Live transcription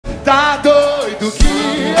Tá doido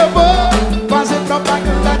que eu vou fazer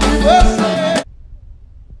propaganda de você.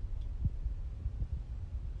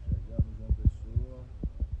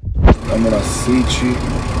 Estamos na City.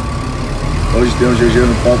 Hoje tem o GG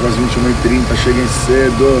no palco às 21h30. Cheguem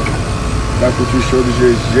cedo pra curtir o show do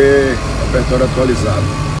GG. Repertório atualizado.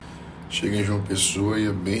 Cheguei em João Pessoa e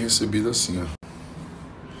é bem recebido assim, ó.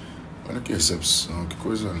 Olha que recepção, que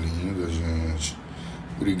coisa linda, gente.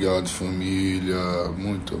 Obrigado, família.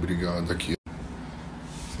 Muito obrigado. Aqui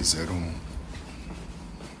fizeram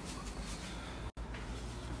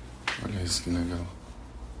olha isso que legal.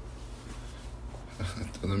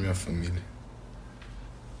 Toda a minha família.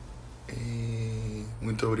 E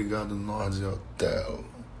muito obrigado, Norte Hotel.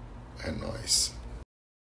 É nóis.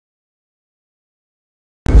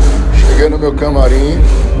 Cheguei no meu camarim.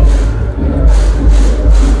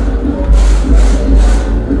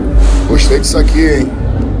 Gostei disso aqui, hein?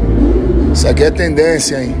 Isso aqui é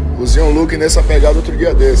tendência, hein? Usei um look nessa pegada outro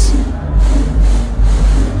dia desse.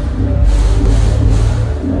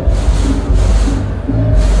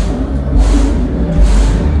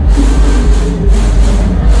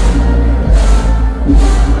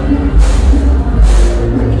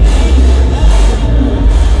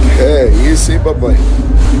 É isso, hein, papai?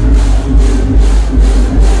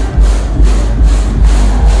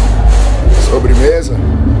 Sobremesa.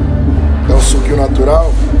 É um suquinho natural.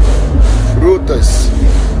 Frutas.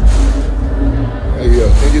 Aí, ó,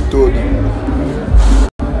 tem de tudo.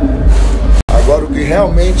 Agora o que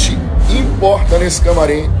realmente importa nesse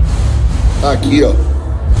camarim tá aqui, ó.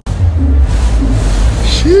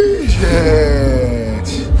 Xiii,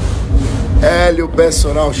 gente. Léo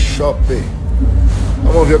Personal Shopper.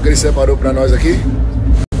 Vamos ver o que ele separou pra nós aqui?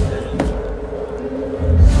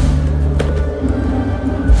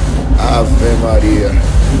 Ave Maria.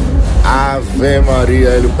 Ave Maria,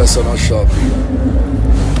 Léo Personal Shopping.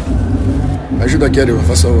 Me ajuda aqui, Léo,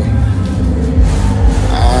 faça favor.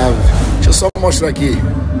 Deixa eu só mostrar aqui.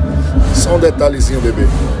 Só um detalhezinho, bebê.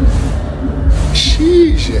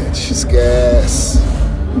 Xiii, gente, esquece.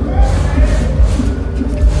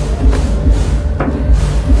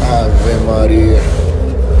 Ave Maria.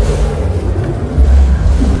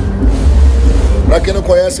 Pra quem não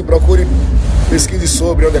conhece, procure, pesquise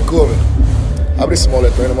sobre undercover. Abre esse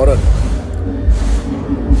moletom aí, namorado.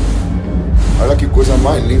 Olha que coisa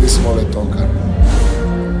mais linda esse moletom, cara.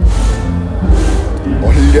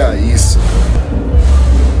 Olha isso.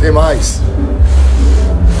 Tem mais.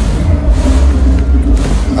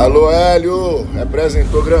 Alô, Hélio.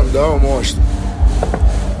 Representou grandão, monstro.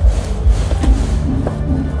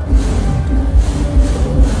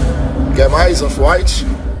 Quer mais off-white?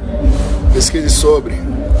 Pesquise sobre.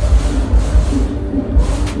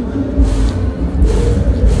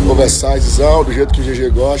 Oversizezão, do jeito que o GG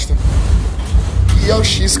gosta. E é o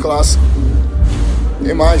X clássico.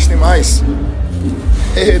 Tem mais, tem mais.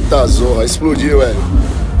 Eita zorra, explodiu, velho.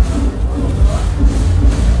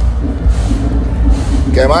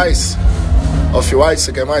 Quer mais? Off-white,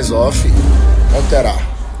 você quer mais off? Não terá.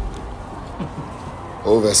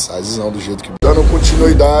 Oversizezão, do jeito que... Dando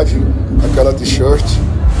continuidade àquela t-shirt.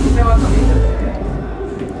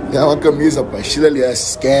 É uma camisa, pai, estilo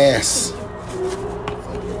LS, esquece.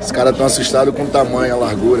 Os caras estão assustados com o tamanho, a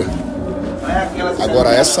largura. Agora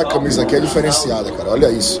essa camisa aqui é diferenciada, cara. Olha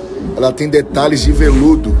isso. Ela tem detalhes de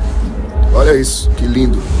veludo. Olha isso, que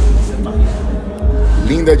lindo.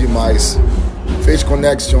 Linda demais. Fez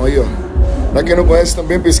connection aí, ó. Pra quem não conhece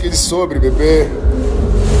também, pesquise sobre, bebê.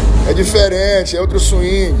 É diferente, é outro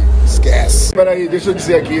swing. Esquece. Espera aí, deixa eu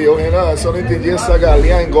dizer aqui. Ô, Renan, eu só não entendi essa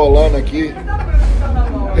galinha engolando aqui.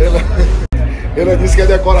 Ela disse que é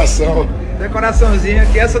decoração. Decoraçãozinha,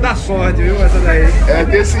 que essa dá sorte, viu? Essa daí. É,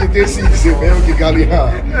 desse dizer mesmo que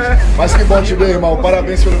galinha. Mas que bom te ver, irmão.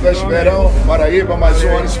 Parabéns pelo Festa Verão Paraíba, mais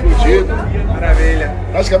um ano explodido. Maravilha.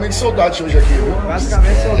 Praticamente soldado hoje aqui, viu?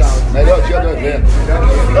 Basicamente soldado. Melhor dia do evento.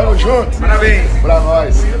 Tamo junto. Parabéns. Pra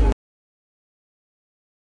nós.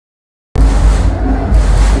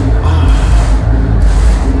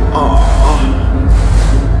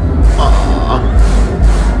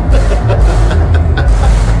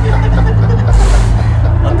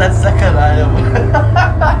 Tá de sacanagem, mano.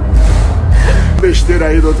 Besteira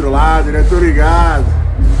aí do outro lado, né? Tô ligado.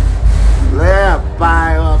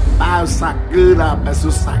 Pai, o sacana, rapaz,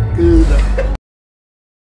 o sacana.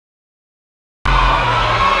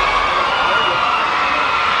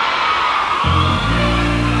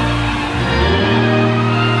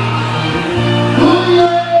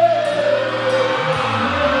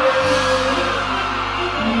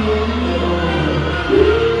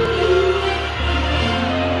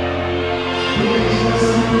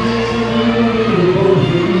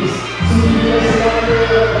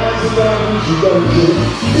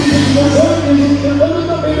 andando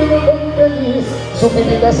também no meu corpo feliz.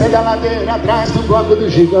 Subindo e descendo a ladeira atrás do bloco do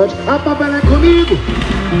gigante. A papel é comigo,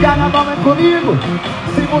 carnaval é comigo.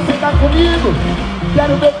 Se você tá comigo,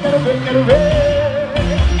 quero ver, quero ver, quero ver.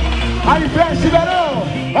 Aí festa verão,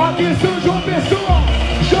 aqui São João Pessoa.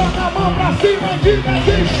 Joga a mão pra cima e diga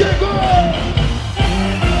quem chegou.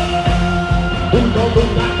 O dono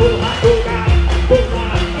da porra toda, o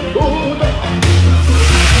dono.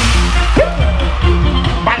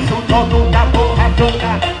 Mas o dono da porra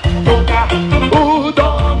toda, o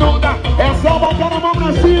dono da. É só botar a mão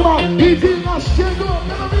pra cima e diga chegou,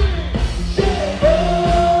 quero ver. Chegou.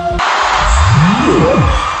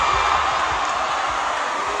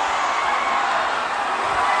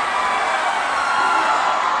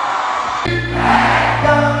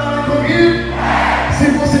 Se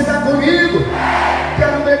você tá comigo,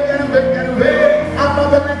 quero ver, quero ver, quero ver. A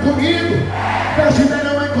banda não é comigo, festa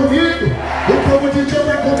não é comigo, o povo de Deus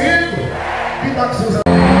é comigo. E tá com seus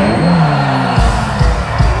amigos.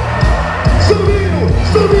 Subindo,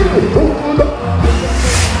 subindo, o mundo.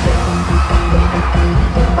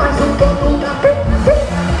 Mas o dono da porra,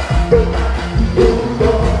 o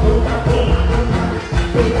dono da porra.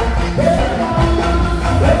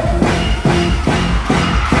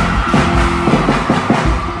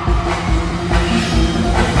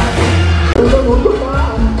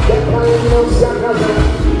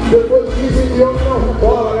 Depois dizem que eu não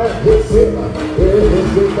bola, né? Receba,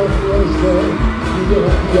 respeita a minha história. Ninguém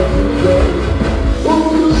aqui é ninguém. O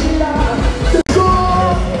mundo gira,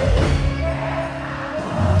 tesou.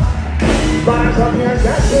 Mas a minha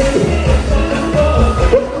gente,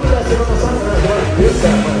 todo mundo descendo a nossa casa.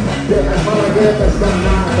 Receba, tem as malaguetas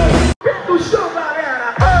danadas. Vem do chão, galera.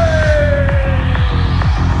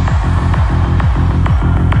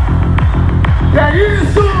 E é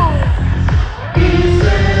isso!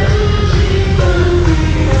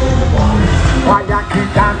 Olha que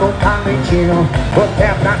tá no talentinho,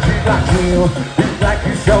 botei pra de ladinho. E black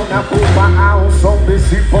show na curva há um som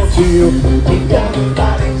desse pontinho. Que tá no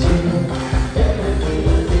talentinho.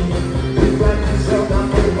 E black show na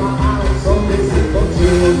curva há um som desse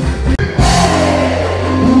pontinho.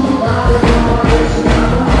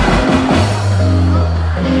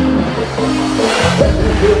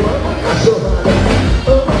 Eu amo a cachorrada,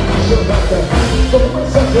 toma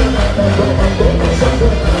essa jornada, toma essa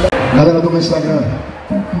jornada. Galera do meu Instagram,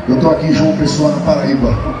 eu tô aqui em João Pessoa, na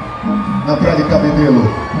Paraíba, na praia de Cabedelo.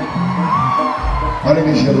 Olha a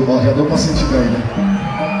energia do morro, já deu pra sentir bem, né?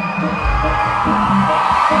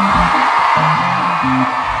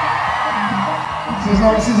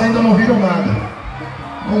 Vocês ainda não viram nada.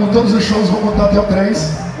 Como todos os shows, vou contar até o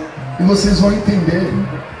 3 e vocês vão entender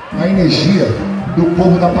a energia do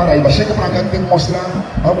povo da Paraíba. Chega pra cá que tem que mostrar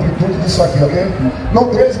a amplitude disso aqui, ok? Não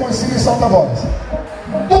 3, mas sim e salta a voz.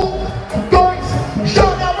 1, 2,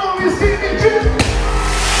 joga a mão e se medir.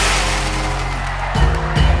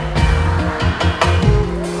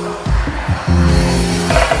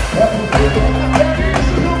 É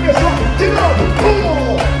isso, meu pessoal. De novo.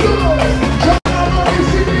 1, 2, joga a mão e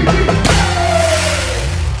se medir.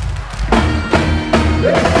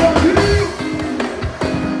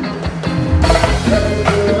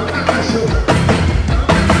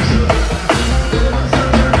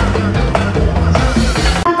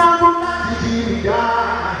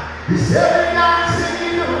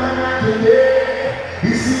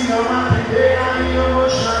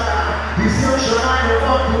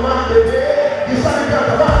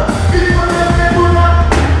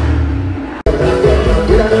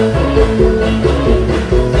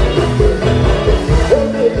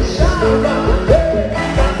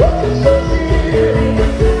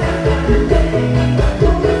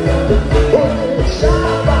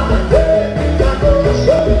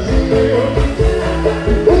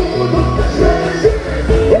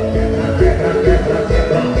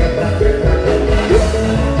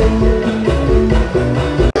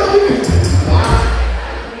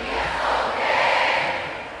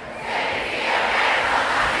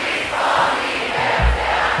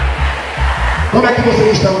 Como é que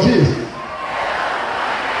vocês estão, diz?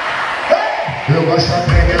 Eu gosto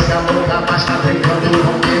até dessa louca, mas tá brincando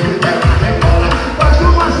comigo, dela rebola. Faz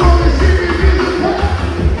uma zona e se divide.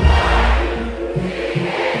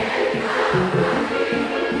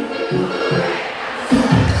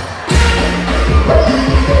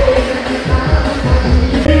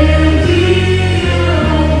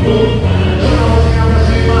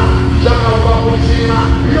 Joga o copo em cima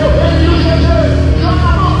e eu venho o GG. Joga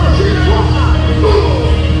a mão pra cima. 1,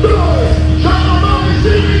 2, joga a mão em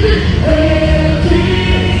cima e diz.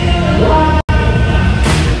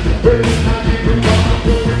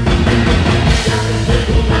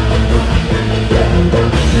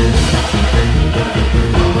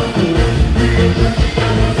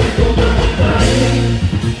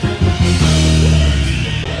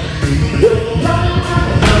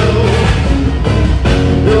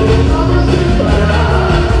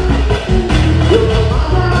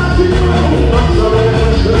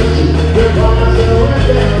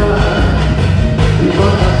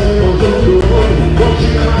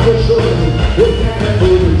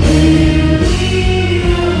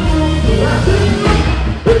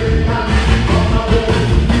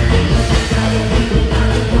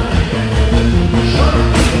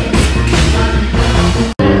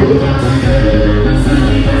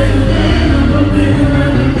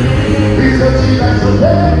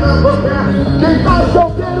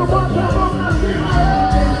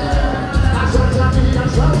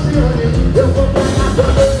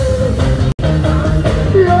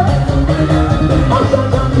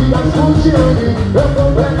 Nossas amigas curtindo, eu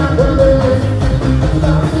comprei na TV.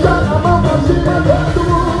 Joga a mão pra cima, todo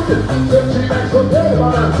mundo. Se eu tiver solteiro,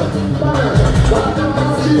 balança, balança. Bota a mão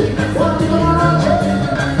assim, bota a mão assim.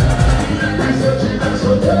 E se eu tiver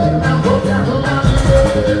solteiro, não vou me arrumar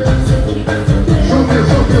ninguém. Subiu,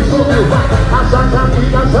 subiu, subiu, vai. Nossas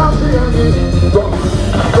amigas curtindo.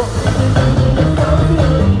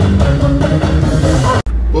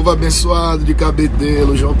 Povo abençoado de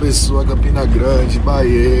Cabedelo, João Pessoa, Campina Grande,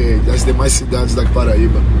 Bahia, das demais cidades da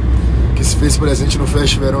Paraíba, que se fez presente no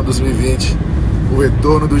Festival Verão 2020, o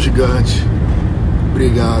retorno do gigante.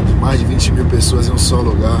 Obrigado, mais de 20 mil pessoas em um só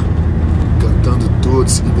lugar, cantando tudo,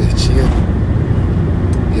 se divertindo.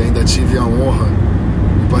 E ainda tive a honra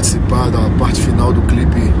de participar da parte final do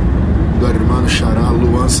clipe do irmão Xará,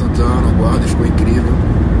 Léo Santana, aguarda, ficou incrível.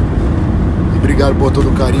 Obrigado por todo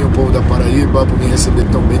o carinho, povo da Paraíba, por me receber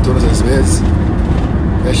tão bem todas as vezes.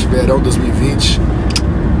 Festival Verão 2020.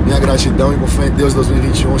 Minha gratidão e com fé em Deus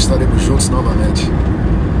 2021 estaremos juntos novamente.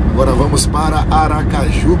 Agora vamos para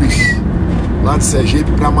Aracajubes, lá de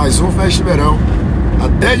Sergipe, para mais um Festival Verão.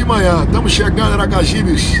 Até de manhã, estamos chegando,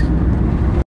 Aracajubes.